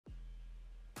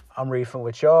I'm reefing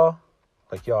with y'all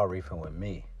like y'all reefing with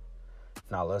me.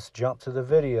 Now let's jump to the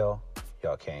video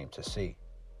y'all came to see.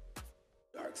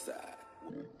 Dark side.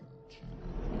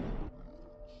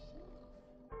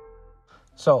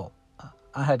 So,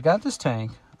 I had got this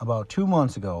tank about 2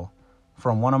 months ago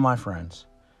from one of my friends.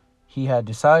 He had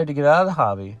decided to get out of the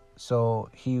hobby, so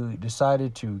he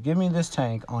decided to give me this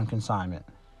tank on consignment.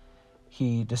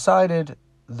 He decided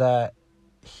that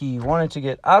he wanted to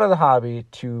get out of the hobby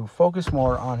to focus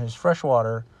more on his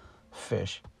freshwater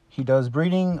fish. He does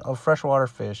breeding of freshwater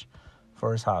fish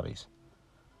for his hobbies.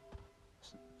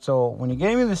 So when he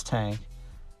gave me this tank,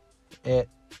 it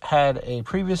had a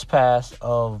previous pass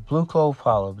of blue clove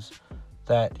polyps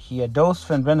that he had dosed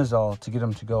fenbendazole to get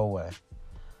them to go away.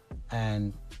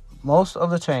 And most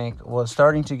of the tank was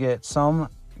starting to get some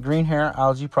green hair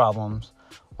algae problems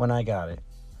when I got it.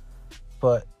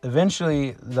 But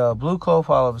eventually the blue clove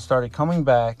polyps started coming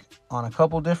back on a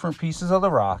couple different pieces of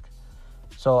the rock.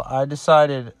 So I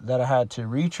decided that I had to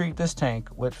retreat this tank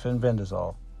with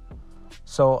fenbendazole.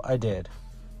 So I did.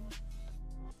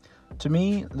 To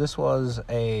me, this was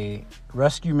a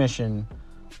rescue mission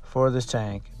for this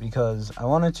tank because I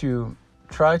wanted to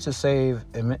try to save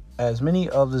as many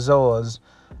of the zoas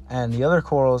and the other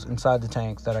corals inside the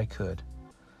tank that I could.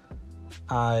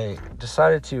 I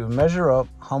decided to measure up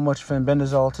how much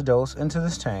fenbendazole to dose into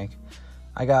this tank.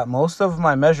 I got most of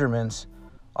my measurements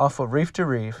off of Reef to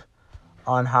Reef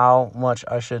on how much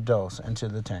I should dose into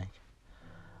the tank.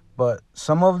 But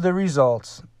some of the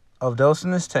results of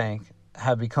dosing this tank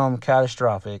have become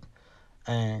catastrophic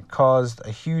and caused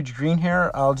a huge green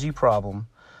hair algae problem,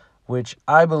 which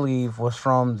I believe was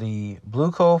from the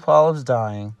blue clove polyps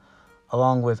dying,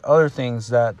 along with other things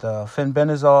that the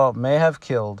fenbendazole may have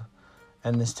killed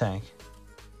in this tank.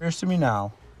 It appears to me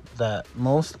now that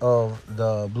most of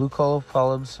the blue clove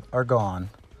polyps are gone,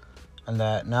 and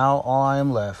that now all I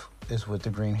am left is with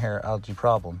the green hair algae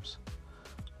problems.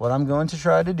 What I'm going to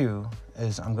try to do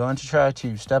is I'm going to try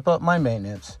to step up my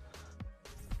maintenance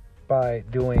by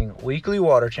doing weekly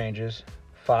water changes,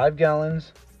 5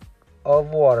 gallons of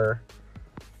water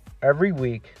every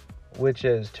week, which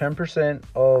is 10%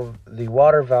 of the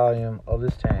water volume of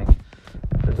this tank.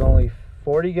 There's only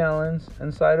 40 gallons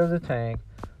inside of the tank,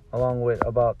 along with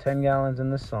about 10 gallons in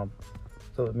the sump,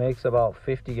 so it makes about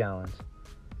 50 gallons.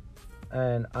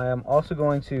 And I am also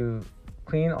going to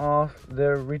clean off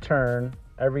the return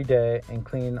every day and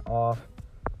clean off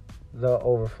the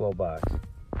overflow box.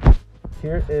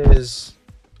 Here is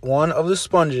one of the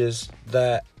sponges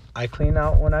that I clean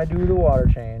out when I do the water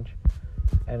change,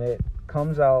 and it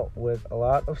comes out with a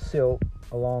lot of silt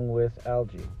along with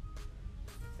algae.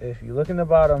 If you look in the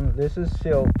bottom, this is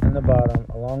silt in the bottom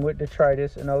along with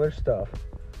detritus and other stuff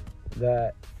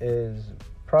that is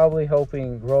probably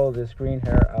helping grow this green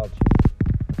hair algae.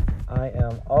 I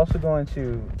am also going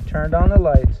to turn down the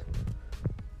lights.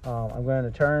 I'm going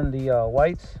to turn the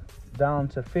whites down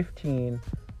to 15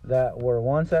 that were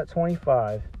once at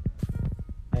 25,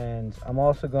 and I'm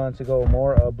also going to go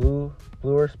more a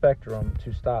bluer spectrum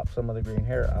to stop some of the green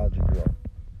hair algae growth.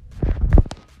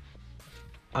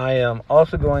 I am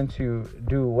also going to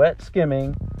do wet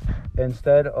skimming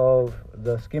instead of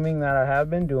the skimming that I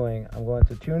have been doing. I'm going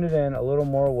to tune it in a little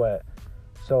more wet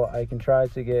so I can try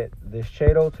to get this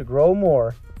cichild to grow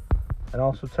more and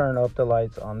also turn up the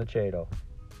lights on the cichild.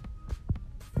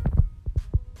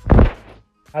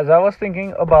 As I was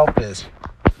thinking about this,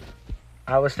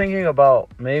 I was thinking about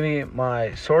maybe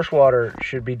my source water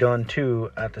should be done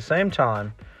too at the same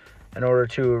time in order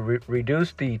to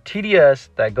reduce the TDS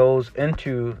that goes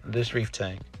into this reef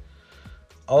tank.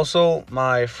 Also,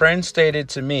 my friend stated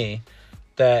to me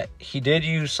that he did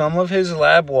use some of his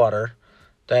lab water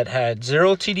that had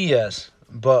 0 TDS,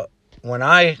 but when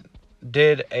I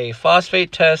did a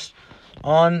phosphate test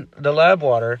on the lab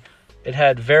water, it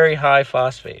had very high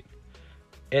phosphate.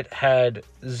 It had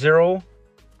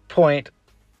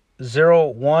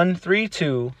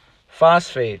 0.0132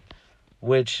 phosphate,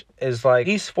 which is like at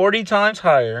least 40 times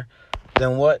higher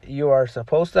than what you are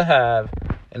supposed to have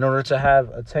in order to have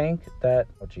a tank that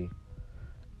algae.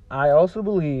 I also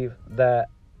believe that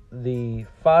the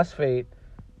phosphate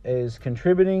is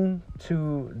contributing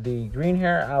to the green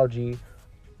hair algae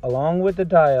along with the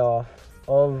die-off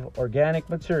of organic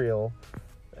material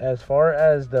as far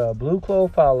as the blue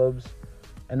clove polyps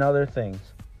and other things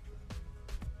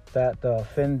that the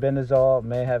fenbendazole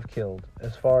may have killed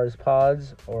as far as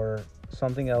pods or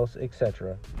something else,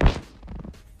 etc.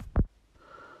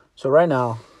 So right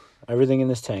now, everything in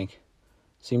this tank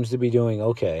seems to be doing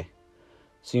okay.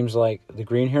 Seems like the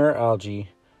green hair algae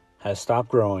has stopped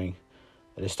growing.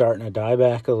 It is starting to die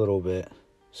back a little bit.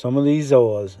 Some of these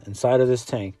zoas inside of this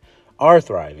tank are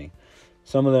thriving.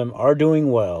 Some of them are doing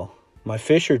well. My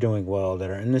fish are doing well that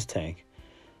are in this tank.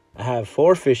 I have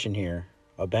 4 fish in here.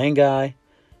 A bangai,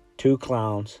 2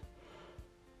 clowns,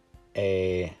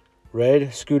 a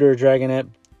red scooter dragonet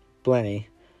blenny,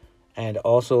 and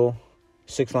also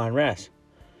 6-line wrasse.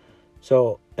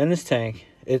 So in this tank,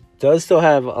 it does still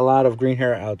have a lot of green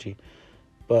hair algae,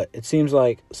 but it seems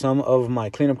like some of my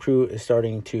cleanup crew is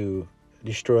starting to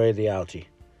destroy the algae.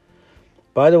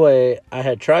 By the way, I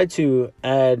had tried to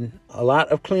add a lot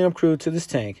of cleanup crew to this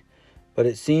tank, but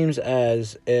it seems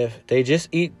as if they just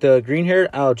eat the green-haired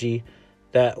algae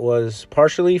that was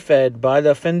partially fed by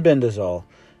the fenbendazole.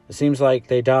 It seems like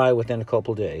they die within a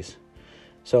couple days.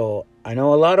 So I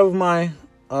know a lot of my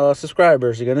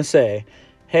subscribers are going to say,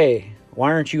 hey,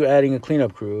 why aren't you adding a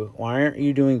cleanup crew? Why aren't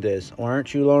you doing this? Why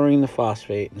aren't you lowering the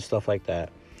phosphate and stuff like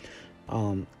that?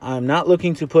 I'm not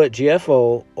looking to put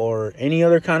GFO or any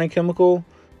other kind of chemical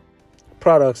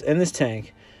products in this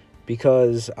tank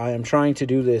because I am trying to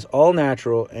do this all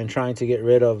natural and trying to get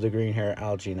rid of the green hair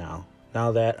algae now.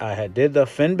 Now that I had did the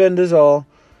fenbendazole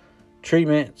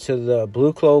treatment to the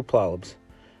blue clove polyps,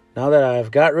 now that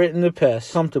I've got rid of the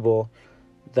pests, comfortable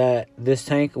that this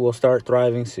tank will start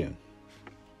thriving soon.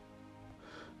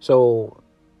 So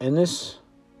in this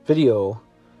video,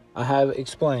 I have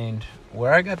explained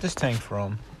where I got this tank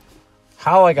from,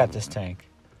 how I got this tank,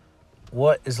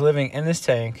 what is living in this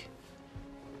tank,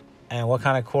 and what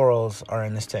kind of corals are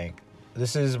in this tank.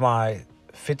 This is my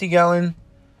 50-gallon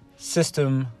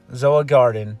system zoa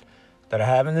garden that I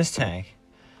have in this tank.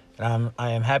 And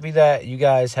I am happy that you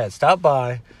guys had stopped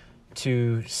by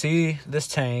to see this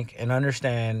tank and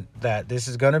understand that this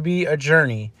is going to be a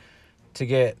journey to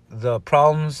get the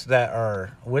problems that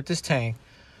are with this tank.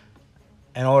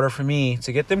 In order for me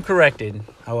to get them corrected,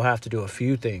 I will have to do a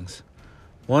few things.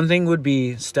 One thing would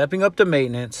be stepping up the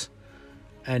maintenance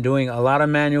and doing a lot of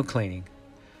manual cleaning.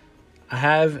 I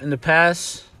have in the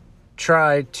past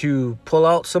tried to pull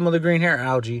out some of the green hair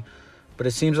algae, but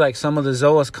it seems like some of the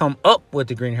zoas come up with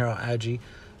the green hair algae,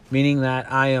 meaning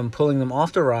that I am pulling them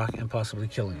off the rock and possibly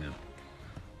killing them.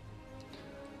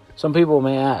 Some people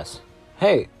may ask,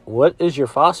 hey, what is your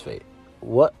phosphate?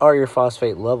 What are your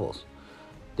phosphate levels?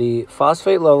 The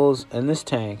phosphate levels in this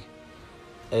tank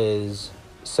is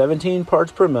 17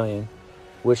 parts per million,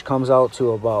 which comes out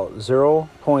to about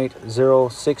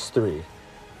 0.063.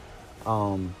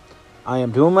 I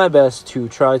am doing my best to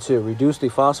try to reduce the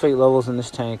phosphate levels in this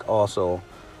tank also,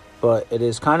 but it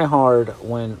is kind of hard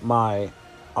when my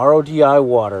RODI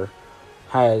water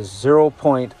has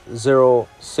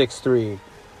 0.063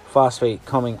 phosphate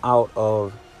coming out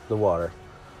of the water,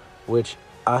 which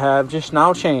I have just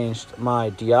now changed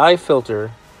my DI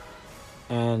filter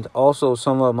and also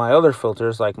some of my other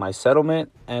filters like my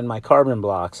settlement and my carbon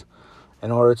blocks in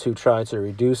order to try to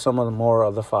reduce some of the more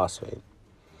of the phosphate.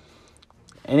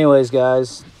 Anyways,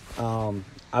 guys,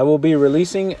 I will be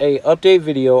releasing a update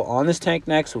video on this tank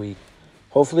next week.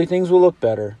 Hopefully things will look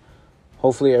better.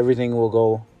 Hopefully everything will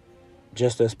go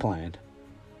just as planned.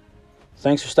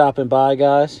 Thanks for stopping by,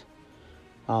 guys.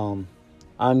 I'm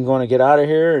going to get out of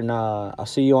here, and I'll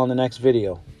see you on the next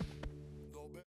video.